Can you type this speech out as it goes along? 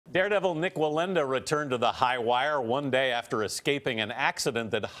Daredevil Nik Wallenda returned to the high wire one day after escaping an accident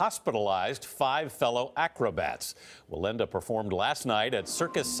that hospitalized 5 fellow acrobats. Wallenda performed last night at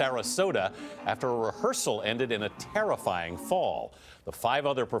Circus Sarasota after a rehearsal ended in a terrifying fall. The 5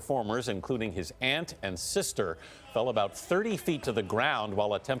 other performers, including his aunt and sister, fell about 30 feet to the ground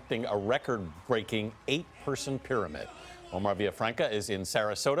while attempting a record-breaking 8-person pyramid. Omar Villafranca is in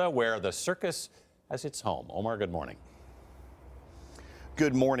Sarasota, where the circus has its home. Omar, good morning.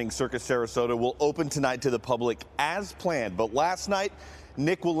 Good morning. Circus Sarasota will open tonight to the public as planned. But last night,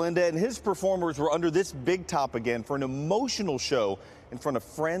 Nik Wallenda and his performers were under this big top again for an emotional show in front of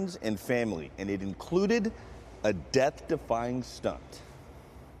friends and family. And it included a death-defying stunt.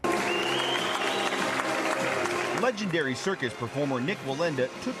 Legendary circus performer Nik Wallenda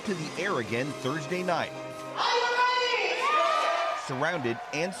took to the air again Thursday night. Surrounded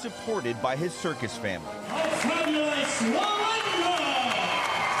and supported by his circus family.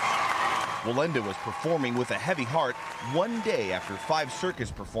 Wallenda was performing with a heavy heart one day after 5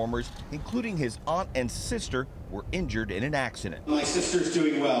 circus performers, including his aunt and sister, were injured in an accident. My sister's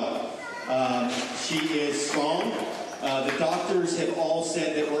doing well. She is strong. The doctors have all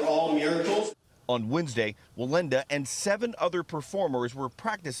said that we're all miracles. On Wednesday, Wallenda and 7 other performers were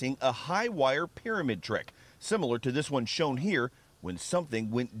practicing a high wire pyramid trick, similar to this one shown here, when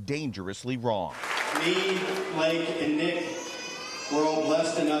something went dangerously wrong. Me, Blake, and Nick were all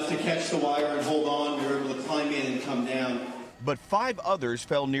blessed enough to catch the wire and hold on. We were able to climb in and come down. But 5 others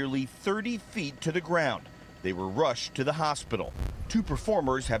fell nearly 30 feet to the ground. They were rushed to the hospital. 2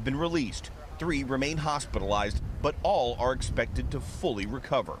 performers have been released. 3 remain hospitalized, but all are expected to fully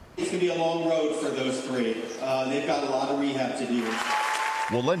recover. It's going to be a long road for those 3. They've got a lot of rehab to do.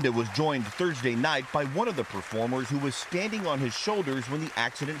 Wallenda was joined Thursday night by one of the performers who was standing on his shoulders when the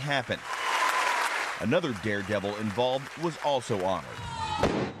accident happened. Another daredevil involved was also honored.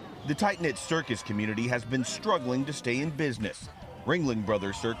 The tight-knit circus community has been struggling to stay in business. Ringling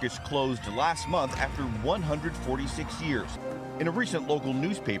Brothers Circus closed last month after 146 years. In a recent local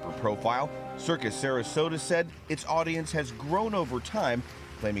newspaper profile, Circus Sarasota said its audience has grown over time,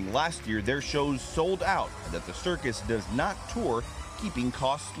 claiming last year their shows sold out and that the circus does not tour, keeping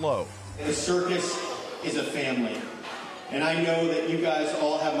costs low. The circus is a family. And I know that you guys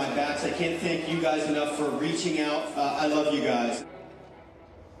all have my backs. I can't thank you guys enough for reaching out. I love you guys.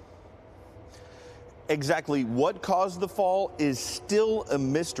 Exactly what caused the fall is still a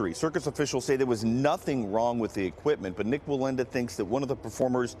mystery. Circus officials say there was nothing wrong with the equipment, but Nik Wallenda thinks that one of the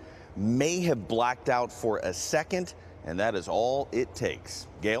performers may have blacked out for a second, and that is all it takes.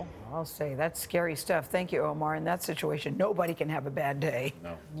 Gayle? I'll say that's scary stuff. Thank you, Omar. In that situation, nobody can have a bad day.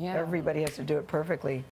 No. Yeah. Everybody has to do it perfectly.